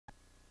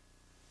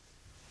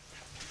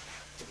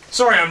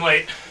Sorry I'm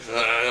late.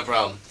 No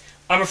problem.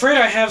 I'm afraid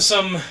I have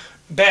some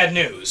bad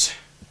news.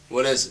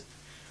 What is it?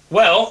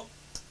 Well,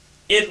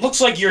 it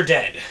looks like you're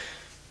dead.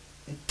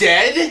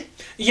 Dead?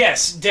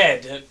 Yes,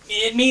 dead.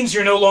 It means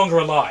you're no longer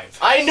alive.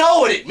 I know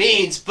what it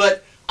means,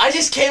 but I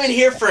just came in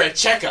here for a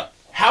checkup.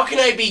 How can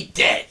I be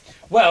dead?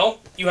 Well,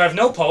 you have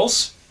no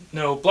pulse,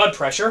 no blood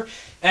pressure,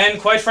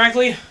 and quite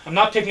frankly, I'm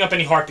not picking up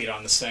any heartbeat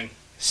on this thing.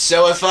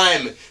 So if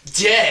I'm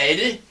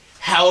dead,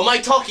 how am I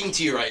talking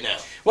to you right now?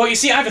 Well, you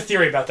see, I have a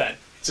theory about that.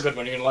 It's a good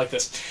one, you're gonna like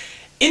this.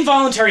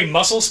 Involuntary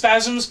muscle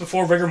spasms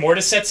before rigor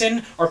mortis sets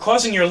in are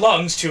causing your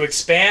lungs to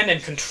expand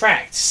and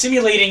contract,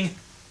 simulating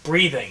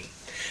breathing.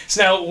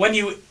 So now, when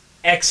you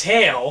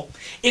exhale,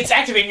 it's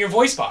activating your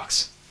voice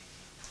box.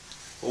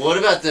 What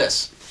about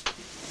this?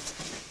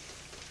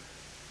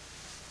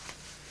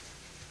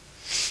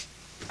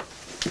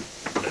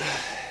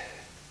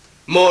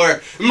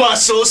 More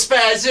muscle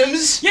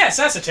spasms? Yes,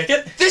 that's a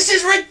ticket. This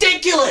is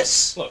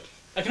ridiculous! Look,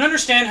 I can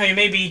understand how you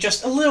may be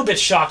just a little bit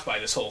shocked by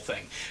this whole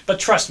thing. But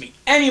trust me,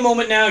 any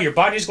moment now, your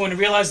body is going to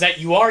realize that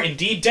you are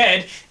indeed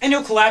dead, and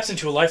you'll collapse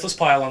into a lifeless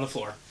pile on the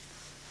floor.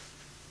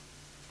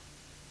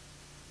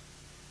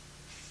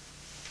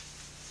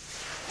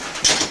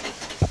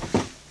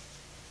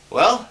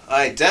 Well,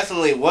 I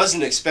definitely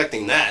wasn't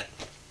expecting that.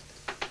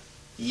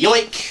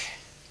 Yoink!